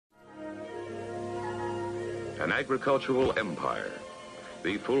an agricultural empire,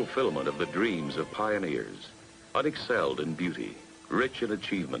 the fulfillment of the dreams of pioneers, unexcelled in beauty, rich in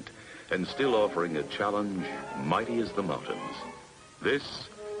achievement, and still offering a challenge mighty as the mountains. This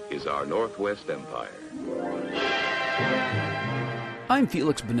is our Northwest Empire. I'm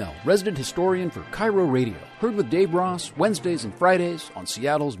Felix Bunnell, resident historian for Cairo Radio, heard with Dave Ross Wednesdays and Fridays on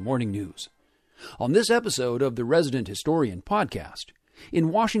Seattle's Morning News. On this episode of the Resident Historian podcast,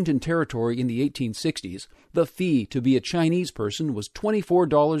 in Washington Territory in the 1860s, the fee to be a Chinese person was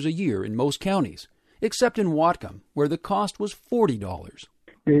 $24 a year in most counties, except in Whatcom, where the cost was $40.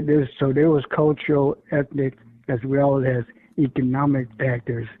 So there was cultural, ethnic, as well as economic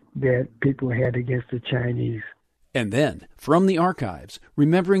factors that people had against the Chinese. And then, from the archives,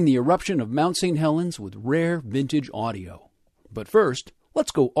 remembering the eruption of Mount St. Helens with rare vintage audio. But first,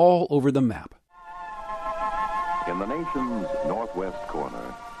 let's go all over the map. In the nation's northwest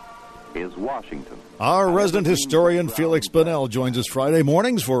corner is Washington. Our resident historian Felix Bunnell joins us Friday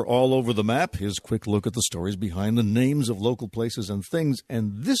mornings for All Over the Map, his quick look at the stories behind the names of local places and things.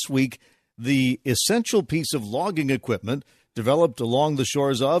 And this week, the essential piece of logging equipment developed along the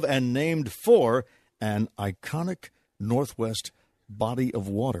shores of and named for an iconic Northwest body of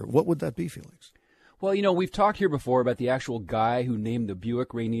water. What would that be, Felix? Well, you know, we've talked here before about the actual guy who named the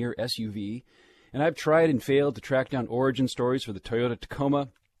Buick Rainier SUV. And I've tried and failed to track down origin stories for the Toyota Tacoma.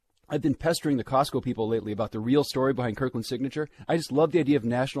 I've been pestering the Costco people lately about the real story behind Kirkland's Signature. I just love the idea of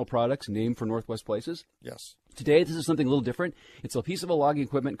national products named for Northwest places. Yes. Today, this is something a little different. It's a piece of logging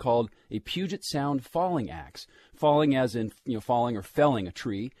equipment called a Puget Sound falling axe. Falling as in, falling or felling a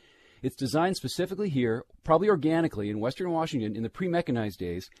tree. It's designed specifically here, probably organically, in western Washington in the pre-mechanized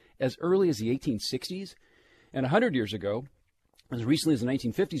days, as early as the 1860s. And 100 years ago, as recently as the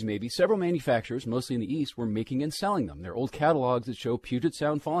 1950s maybe, several manufacturers, mostly in the East, were making and selling them. There are old catalogs that show Puget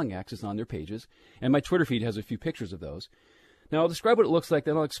Sound falling axes on their pages, and my Twitter feed has a few pictures of those. Now, I'll describe what it looks like,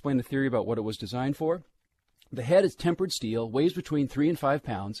 then I'll explain the theory about what it was designed for. The head is tempered steel, weighs between 3 and 5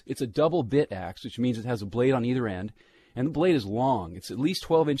 pounds. It's a double bit axe, which means it has a blade on either end, and the blade is long. It's at least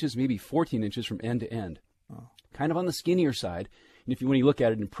 12 inches, maybe 14 inches from end to end. Oh. Kind of on the skinnier side, and when you look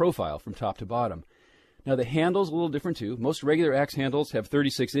at it in profile from top to bottom. Now, the handle's a little different, too. Most regular axe handles have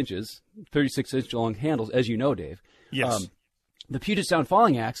 36 inch long handles, as you know, Dave. Yes. The Puget Sound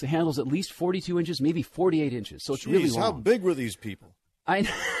falling axe, the handle's at least 42 inches, maybe 48 inches. So it's really long. How big were these people?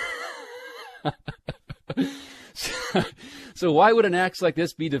 So why would an axe like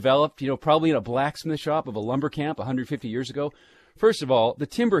this be developed, probably in a blacksmith shop of a lumber camp 150 years ago? First of all, the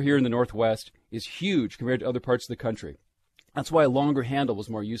timber here in the Northwest is huge compared to other parts of the country. That's why a longer handle was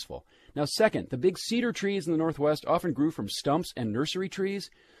more useful. Now, second, the big cedar trees in the Northwest often grew from stumps and nursery trees.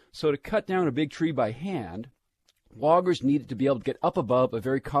 So to cut down a big tree by hand, loggers needed to be able to get up above a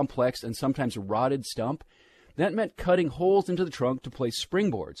very complex and sometimes rotted stump. That meant cutting holes into the trunk to place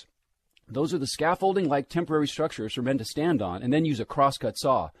springboards. Those are the scaffolding-like temporary structures for men to stand on and then use a crosscut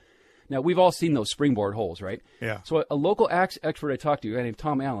saw. Now, we've all seen those springboard holes, right? Yeah. So a local axe expert I talked to, a guy named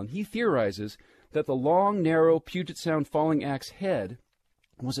Tom Allen, he theorizes that the long, narrow Puget Sound falling axe head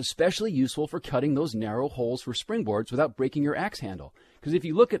was especially useful for cutting those narrow holes for springboards without breaking your axe handle. Because if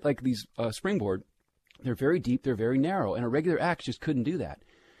you look at these springboard, they're very deep, they're very narrow, and a regular axe just couldn't do that.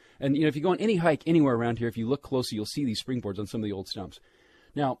 And if you go on any hike anywhere around here, if you look closely, you'll see these springboards on some of the old stumps.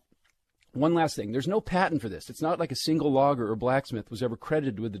 Now, one last thing, there's no patent for this. It's not like a single logger or blacksmith was ever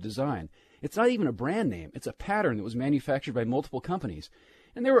credited with the design. It's not even a brand name. It's a pattern that was manufactured by multiple companies.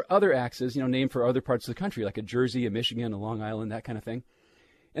 And there were other axes, named for other parts of the country, like a Jersey, a Michigan, a Long Island, that kind of thing.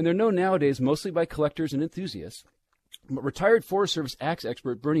 And they're known nowadays mostly by collectors and enthusiasts. But retired Forest Service axe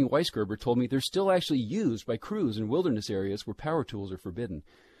expert Bernie Weisgerber told me they're still actually used by crews in wilderness areas where power tools are forbidden.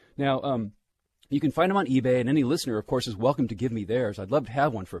 Now, you can find them on eBay, and any listener, of course, is welcome to give me theirs. I'd love to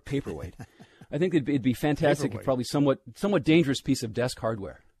have one for a paperweight. I think it'd be fantastic and probably somewhat dangerous piece of desk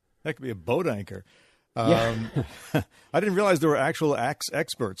hardware. That could be a boat anchor. Yeah. I didn't realize there were actual axe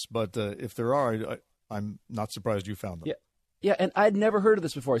experts, but if there are, I'm not surprised you found them. Yeah, and I'd never heard of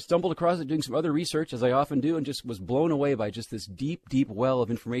this before. I stumbled across it doing some other research, as I often do, and just was blown away by just this deep, deep well of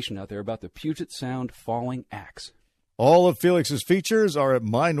information out there about the Puget Sound falling axe. All of Felix's features are at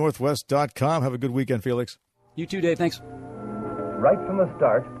mynorthwest.com. Have a good weekend, Felix. You too, Dave. Thanks. Right from the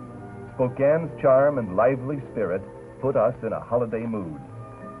start, Spokane's charm and lively spirit put us in a holiday mood,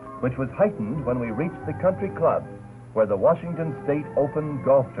 which was heightened when we reached the country club where the Washington State Open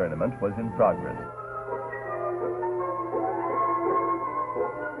golf tournament was in progress.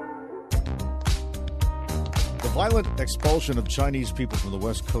 The violent expulsion of Chinese people from the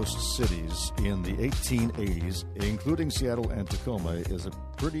West Coast cities in the 1880s, including Seattle and Tacoma, is a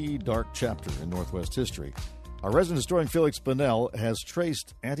pretty dark chapter in Northwest history. Our resident historian Felix Bunnell has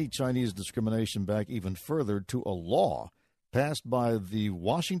traced anti-Chinese discrimination back even further to a law passed by the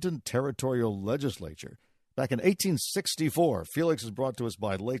Washington Territorial Legislature back in 1864. Felix is brought to us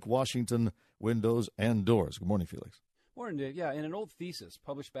by Lake Washington Windows and Doors. Good morning, Felix. Morning, Dave. Yeah, in an old thesis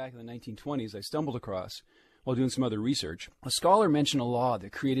published back in the 1920s, I stumbled across, while doing some other research, a scholar mentioned a law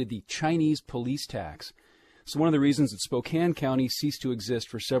that created the Chinese police tax. So one of the reasons that Spokane County ceased to exist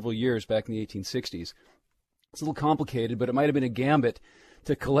for several years back in the 1860s. It's a little complicated, but it might have been a gambit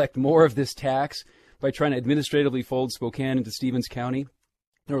to collect more of this tax by trying to administratively fold Spokane into Stevens County.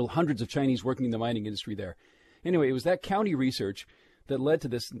 There were hundreds of Chinese working in the mining industry there. Anyway, it was that county research that led to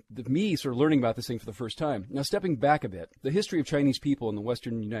this, me sort of learning about this thing for the first time. Now, stepping back a bit, the history of Chinese people in the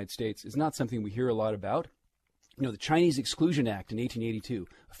western United States is not something we hear a lot about. You know, the Chinese Exclusion Act in 1882,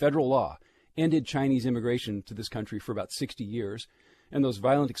 a federal law, ended Chinese immigration to this country for about 60 years. And those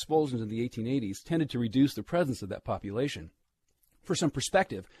violent expulsions in the 1880s tended to reduce the presence of that population. For some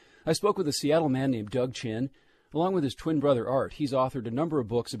perspective, I spoke with a Seattle man named Doug Chin, along with his twin brother Art. He's authored a number of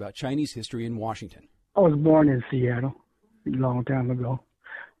books about Chinese history in Washington. I was born in Seattle a long time ago,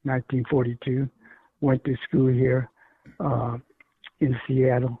 1942. Went to school here in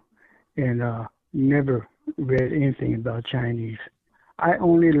Seattle and never read anything about Chinese. I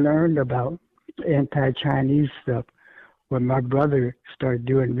only learned about anti-Chinese stuff when my brother started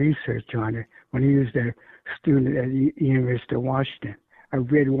doing research on it, when he was a student at the University of Washington. I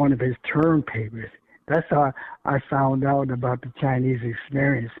read one of his term papers. That's how I found out about the Chinese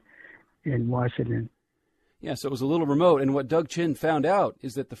experience in Washington. Yeah, so it was a little remote, and what Doug Chin found out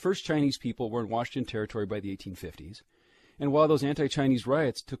is that the first Chinese people were in Washington Territory by the 1850s, and while those anti-Chinese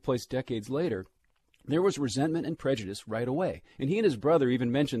riots took place decades later, there was resentment and prejudice right away. And he and his brother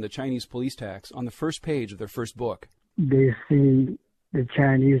even mentioned the Chinese police tax on the first page of their first book. They see the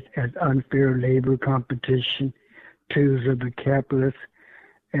Chinese as unfair labor competition, tools of the capitalists,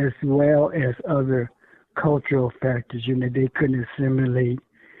 as well as other cultural factors. You know, they couldn't assimilate,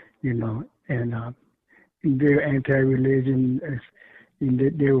 you know, and they're anti-religion.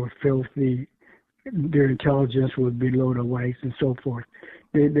 They were filthy. Their intelligence was below the whites and so forth.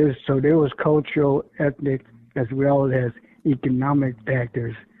 So there was cultural, ethnic, as well as economic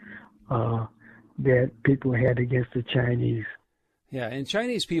factors that people had against the Chinese. Yeah, and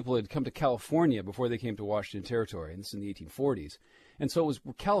Chinese people had come to California before they came to Washington Territory, and this is in the 1840s. And so it was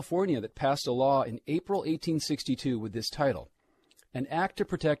California that passed a law in April 1862 with this title, An Act to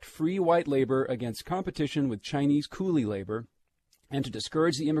Protect Free White Labor Against Competition with Chinese Coolie Labor and to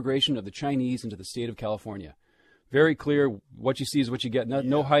Discourage the Immigration of the Chinese into the state of California. Very clear, what you see is what you get.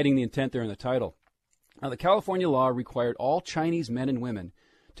 No hiding the intent there in the title. Now, the California law required all Chinese men and women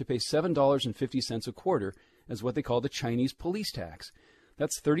to pay $7.50 a quarter as what they call the Chinese police tax.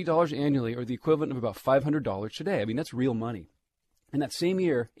 That's $30 annually, or the equivalent of about $500 today. I mean, that's real money. In that same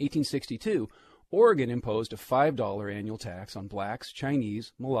year, 1862, Oregon imposed a $5 annual tax on blacks,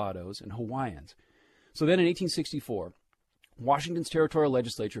 Chinese, mulattoes, and Hawaiians. So then in 1864, Washington's territorial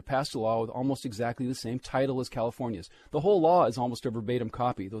legislature passed a law with almost exactly the same title as California's. The whole law is almost a verbatim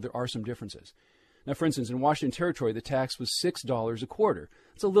copy, though there are some differences. Now, for instance, in Washington Territory, the tax was $6 a quarter.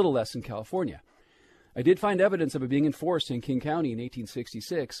 It's a little less than California. I did find evidence of it being enforced in King County in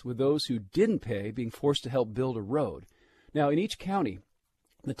 1866, with those who didn't pay being forced to help build a road. Now, in each county,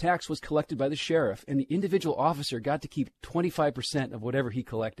 the tax was collected by the sheriff, and the individual officer got to keep 25% of whatever he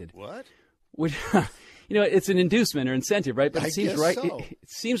collected. What? Which, you know, it's an inducement or incentive, right? But it seems right. So. It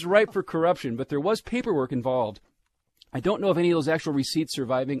seems ripe for corruption, but there was paperwork involved. I don't know of any of those actual receipts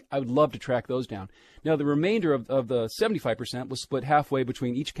surviving. I would love to track those down. Now, the remainder of the 75% was split halfway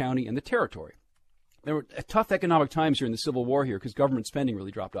between each county and the territory. There were tough economic times during the Civil War here because government spending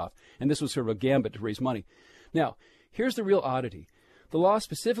really dropped off, and this was sort of a gambit to raise money. Now, here's the real oddity. The law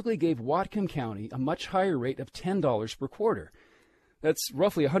specifically gave Whatcom County a much higher rate of $10 per quarter. That's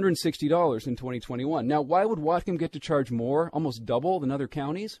roughly $160 in 2021. Now, why would Whatcom get to charge more, almost double, than other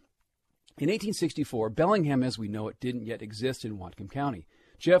counties? In 1864, Bellingham, as we know it, didn't yet exist in Whatcom County.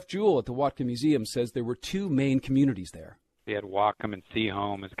 Jeff Jewell at the Whatcom Museum says there were two main communities there. We had Whatcom and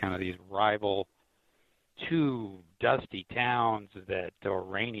Seaholm as kind of these rival two dusty towns or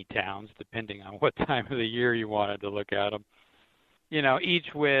rainy towns, depending on what time of the year you wanted to look at them. You know, each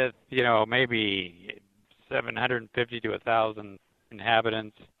with, you know, maybe 750 to 1,000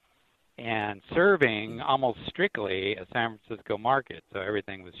 inhabitants and serving almost strictly a San Francisco market. So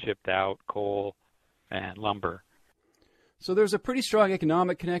everything was shipped out, coal and lumber. So there's a pretty strong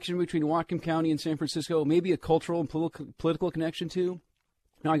economic connection between Whatcom County and San Francisco, maybe a cultural and political connection too.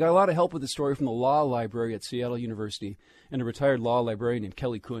 Now, I got a lot of help with the story from the law library at Seattle University and a retired law librarian named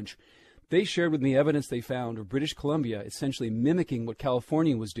Kelly Kunch. They shared with me evidence they found of British Columbia essentially mimicking what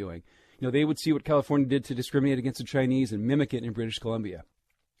California was doing. They would see what California did to discriminate against the Chinese and mimic it in British Columbia.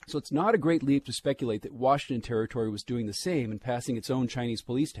 So it's not a great leap to speculate that Washington Territory was doing the same and passing its own Chinese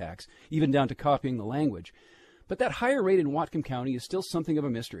police tax, even down to copying the language. But that higher rate in Whatcom County is still something of a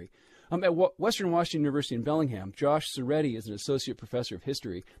mystery. At Western Washington University in Bellingham, Josh Soretti is an associate professor of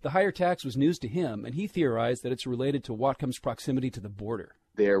history. The higher tax was news to him, and he theorized that it's related to Whatcom's proximity to the border.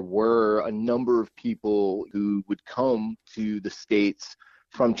 There were a number of people who would come to the States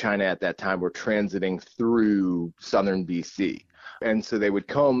from China at that time, were transiting through southern BC. And so they would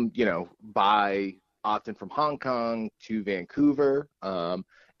come, by often from Hong Kong to Vancouver.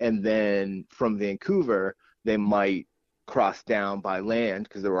 And then from Vancouver, they might cross down by land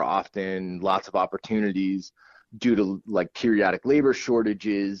because there were often lots of opportunities due to periodic labor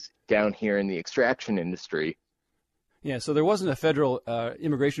shortages down here in the extraction industry. Yeah, so there wasn't a federal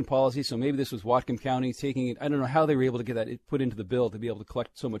immigration policy, so maybe this was Whatcom County taking it. I don't know how they were able to get that put into the bill to be able to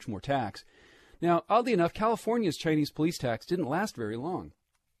collect so much more tax. Now, oddly enough, California's Chinese police tax didn't last very long.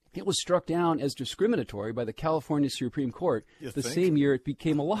 It was struck down as discriminatory by the California Supreme Court same year it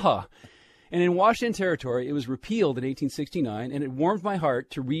became a law. And in Washington Territory, it was repealed in 1869, and it warmed my heart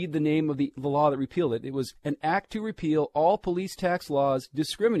to read the name of the law that repealed it. It was an act to repeal all police tax laws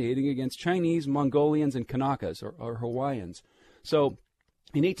discriminating against Chinese, Mongolians, and Kanakas, or Hawaiians. So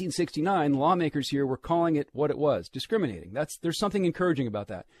in 1869, lawmakers here were calling it what it was, discriminating. There's something encouraging about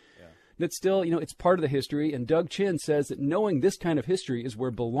that. Yeah. That's still, it's part of the history, and Doug Chin says that knowing this kind of history is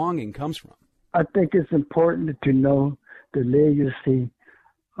where belonging comes from. I think it's important to know the legacy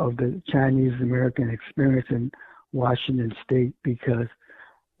of the Chinese American experience in Washington State, because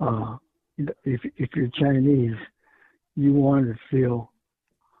if you're Chinese, you want to feel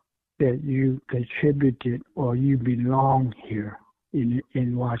that you contributed or you belong here in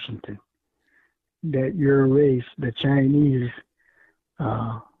Washington, that your race, the Chinese,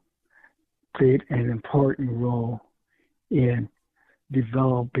 played an important role in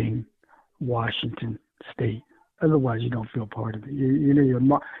developing Washington State. Otherwise, you don't feel part of it.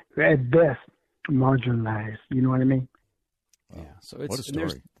 You're at best marginalized. You know what I mean? Yeah. So it's what a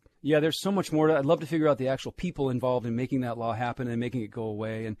story. There's so much more. I'd love to figure out the actual people involved in making that law happen and making it go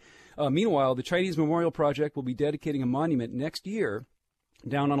away. And meanwhile, the Chinese Memorial Project will be dedicating a monument next year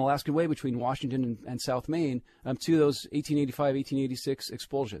down on Alaska Way between Washington and South Main to those 1885, 1886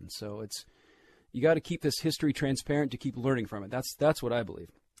 expulsions. So you got to keep this history transparent to keep learning from it. That's what I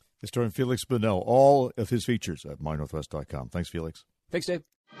believe. Historian Felix Bunnell, all of his features at mynorthwest.com. Thanks, Felix. Thanks, Dave.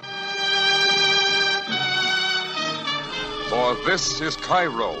 For this is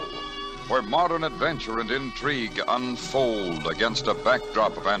Cairo, where modern adventure and intrigue unfold against a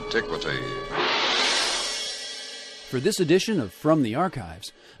backdrop of antiquity. For this edition of From the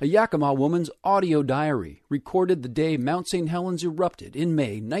Archives, a Yakima woman's audio diary recorded the day Mount St. Helens erupted in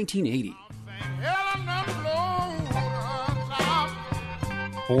May 1980.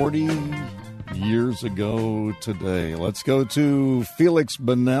 40 years ago today. Let's go to Felix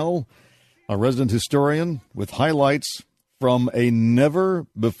Bunnell, a resident historian, with highlights from a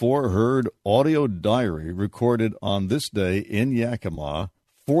never-before-heard audio diary recorded on this day in Yakima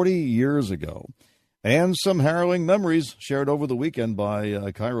 40 years ago, and some harrowing memories shared over the weekend by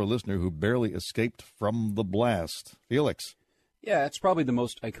a Cairo listener who barely escaped from the blast. Felix. Yeah, it's probably the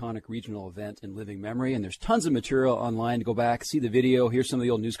most iconic regional event in living memory, and there's tons of material online to go back, see the video, hear some of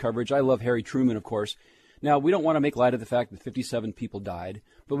the old news coverage. I love Harry Truman, of course. Now, we don't want to make light of the fact that 57 people died,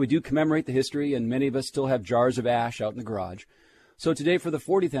 but we do commemorate the history, and many of us still have jars of ash out in the garage. So today, for the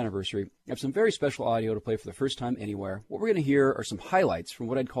 40th anniversary, I have some very special audio to play for the first time anywhere. What we're going to hear are some highlights from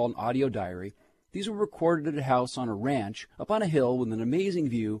what I'd call an audio diary. These were recorded at a house on a ranch up on a hill with an amazing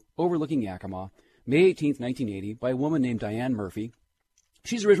view overlooking Yakima, May 18th, 1980, by a woman named Diane Murphy.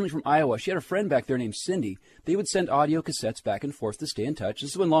 She's originally from Iowa. She had a friend back there named Cindy. They would send audio cassettes back and forth to stay in touch.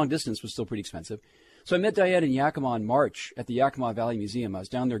 This is when long distance was still pretty expensive. So I met Diane in Yakima in March at the Yakima Valley Museum. I was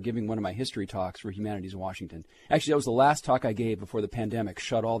down there giving one of my history talks for Humanities in Washington. Actually, that was the last talk I gave before the pandemic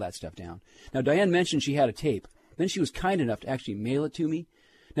shut all that stuff down. Now, Diane mentioned she had a tape. Then she was kind enough to actually mail it to me.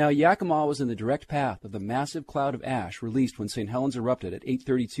 Now, Yakima was in the direct path of the massive cloud of ash released when St. Helens erupted at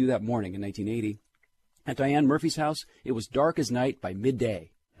 8:32 that morning in 1980. At Diane Murphy's house, it was dark as night by midday.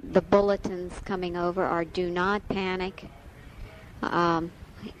 The bulletins coming over are do not panic.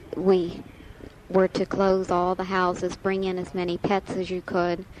 We were to close all the houses, bring in as many pets as you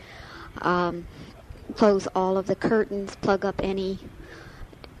could, close all of the curtains, plug up any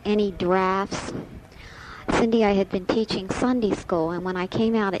drafts. Cindy, I had been teaching Sunday school, and when I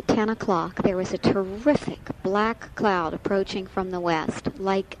came out at 10 o'clock, there was a terrific black cloud approaching from the west,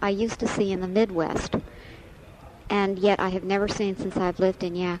 like I used to see in the Midwest, and yet I have never seen since I've lived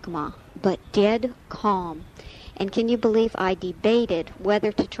in Yakima, but dead calm. And can you believe I debated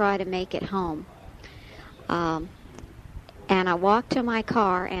whether to try to make it home? And I walked to my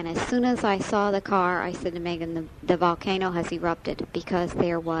car, and as soon as I saw the car, I said to Megan, the volcano has erupted, because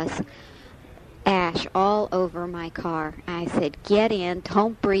there was ash all over my car. I said, get in,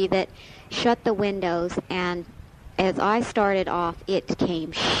 don't breathe it, shut the windows, and as I started off, it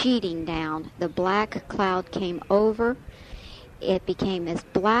came sheeting down. The black cloud came over. It became as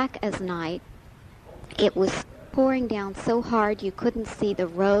black as night. It was pouring down so hard you couldn't see the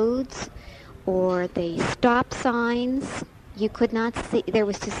roads or the stop signs. You could not see. There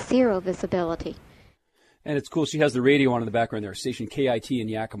was just zero visibility. And it's cool. She has the radio on in the background there, station KIT in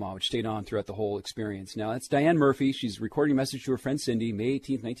Yakima, which stayed on throughout the whole experience. Now, that's Diane Murphy. She's recording a message to her friend Cindy, May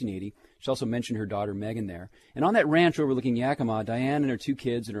 18th, 1980. She also mentioned her daughter Megan there. And on that ranch overlooking Yakima, Diane and her 2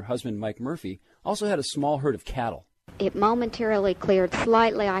 kids and her husband Mike Murphy also had a small herd of cattle. It momentarily cleared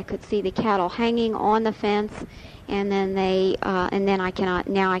slightly. I could see the cattle hanging on the fence, and then I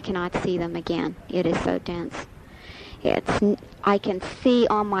cannot see them again. It is so dense. I can see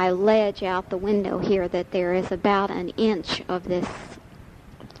on my ledge out the window here that there is about an inch of this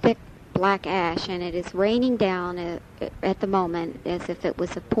thick black ash, and it is raining down at the moment as if it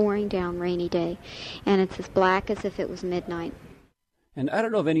was a pouring down rainy day, and it's as black as if it was midnight. And I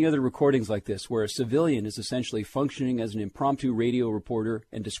don't know of any other recordings like this where a civilian is essentially functioning as an impromptu radio reporter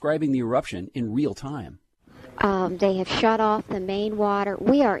and describing the eruption in real time. They have shut off the main water.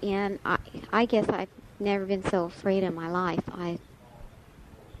 We are in, I guess I've never been so afraid in my life.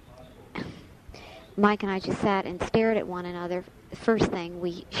 Mike and I just sat and stared at one another. First thing,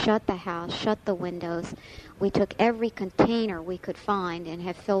 we shut the house, shut the windows. We took every container we could find and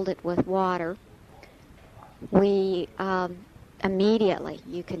have filled it with water. We immediately,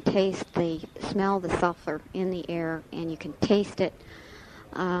 you can smell the sulfur in the air, and you can taste it.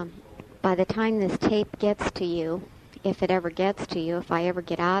 By the time this tape gets to you, if it ever gets to you, if I ever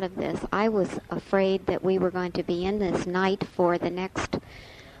get out of this, I was afraid that we were going to be in this night for the next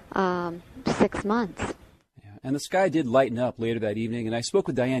 6 months. Yeah. And the sky did lighten up later that evening, and I spoke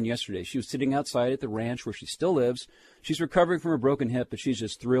with Diane yesterday. She was sitting outside at the ranch where she still lives. She's recovering from a broken hip, but she's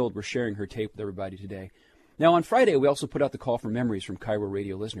just thrilled we're sharing her tape with everybody today. Now, on Friday, we also put out the call for memories from KIRO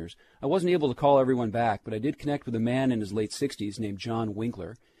radio listeners. I wasn't able to call everyone back, but I did connect with a man in his late 60s named John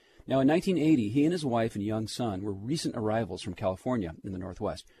Winkler. Now, in 1980, he and his wife and young son were recent arrivals from California in the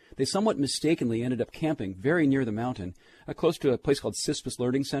Northwest. They somewhat mistakenly ended up camping very near the mountain, close to a place called Cispus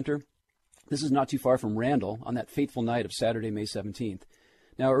Learning Center. This is not too far from Randall on that fateful night of Saturday, May 17th.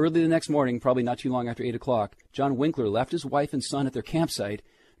 Now, early the next morning, probably not too long after 8 o'clock, John Winkler left his wife and son at their campsite,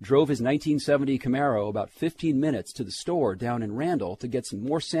 drove his 1970 Camaro about 15 minutes to the store down in Randall to get some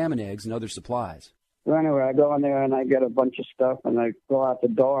more salmon eggs and other supplies. So anyway, I go in there and I get a bunch of stuff, and I go out the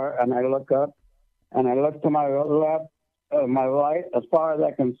door and I look up, and I look to my left, my right, as far as I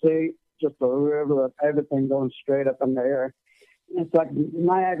can see, just a river of everything going straight up in the air. It's like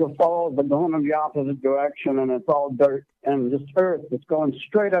Niagara Falls, but going in the opposite direction, and it's all dirt and just earth. It's going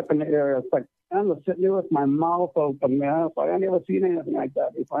straight up in the air. It's like I'm just sitting there with my mouth open, man. It's like I never seen anything like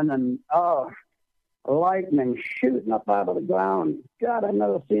that before. And then, lightning shooting up out of the ground. God, I've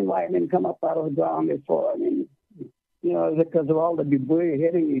never seen lightning come up out of the ground before. I mean, you know, because of all the debris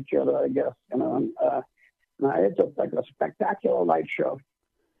hitting each other, I guess, you know. It's just like a spectacular light show.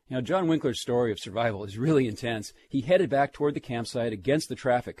 Now, John Winkler's story of survival is really intense. He headed back toward the campsite against the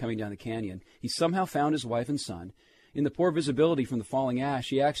traffic coming down the canyon. He somehow found his wife and son. In the poor visibility from the falling ash,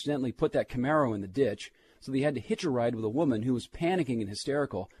 he accidentally put that Camaro in the ditch, so he had to hitch a ride with a woman who was panicking and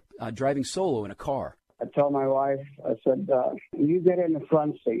hysterical, driving solo in a car. I told my wife, I said, you get in the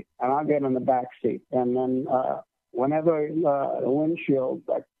front seat, and I'll get in the back seat. And then whenever the windshield,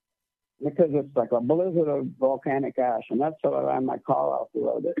 like, because it's like a blizzard of volcanic ash, and that's how I ran my car off the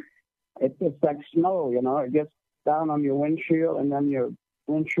road. It's like snow, you know. It gets down on your windshield, and then your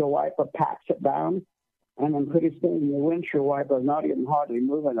windshield wiper packs it down, and then pretty soon your windshield wiper is not even hardly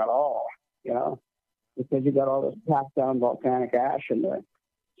moving at all, you know, because you got all this packed down volcanic ash in there.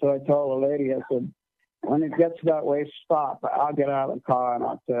 So I told the lady, I said, when it gets that way, stop. I'll get out of the car and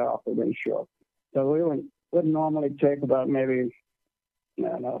I'll tear off the windshield. So we would normally take about maybe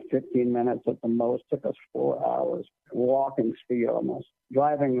 15 minutes at the most. Took us 4 hours, walking speed almost,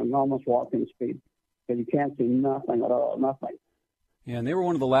 driving and almost walking speed, because you can't see nothing at all, nothing. Yeah, and they were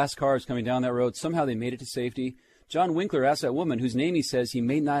one of the last cars coming down that road. Somehow they made it to safety. John Winkler asked that woman, whose name he says he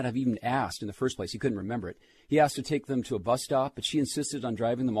may not have even asked in the first place, he couldn't remember it. He asked to take them to a bus stop, but she insisted on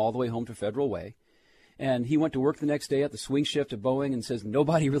driving them all the way home to Federal Way. And he went to work the next day at the swing shift at Boeing and says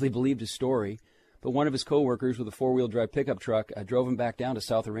nobody really believed his story. But one of his coworkers with a four-wheel drive pickup truck drove him back down to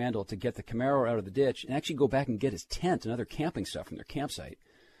South Arundel to get the Camaro out of the ditch and actually go back and get his tent and other camping stuff from their campsite.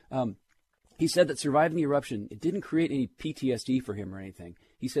 He said that surviving the eruption, it didn't create any PTSD for him or anything.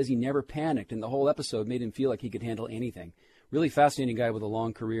 He says he never panicked, and the whole episode made him feel like he could handle anything. Really fascinating guy with a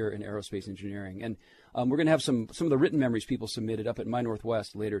long career in aerospace engineering. And we're going to have some of the written memories people submitted up at My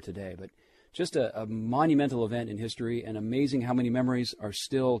Northwest later today. But just a monumental event in history, and amazing how many memories are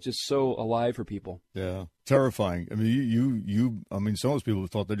still just so alive for people. Yeah, terrifying. I mean, I mean, some of those people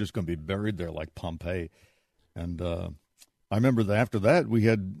thought they're just going to be buried there like Pompeii. And I remember that after that, we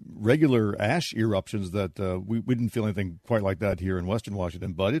had regular ash eruptions that we didn't feel anything quite like that here in Western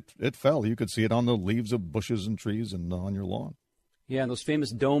Washington, but it fell. You could see it on the leaves of bushes and trees and on your lawn. Yeah, and those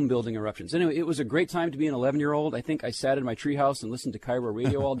famous dome building eruptions. Anyway, it was a great time to be an 11-year-old. I think I sat in my treehouse and listened to Cairo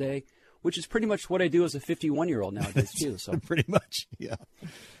radio all day, which is pretty much what I do as a 51-year-old nowadays, too. So. Pretty much, yeah.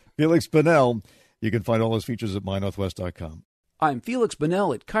 Felix Bunnell, you can find all his features at mynorthwest.com. I'm Felix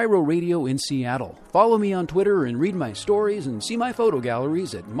Bunnell at Cairo Radio in Seattle. Follow me on Twitter and read my stories and see my photo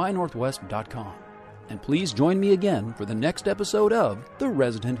galleries at mynorthwest.com. And please join me again for the next episode of The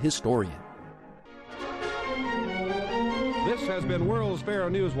Resident Historian. This has been World's Fair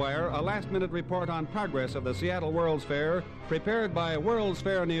Newswire, a last-minute report on progress of the Seattle World's Fair, prepared by World's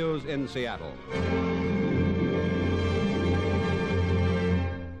Fair News in Seattle.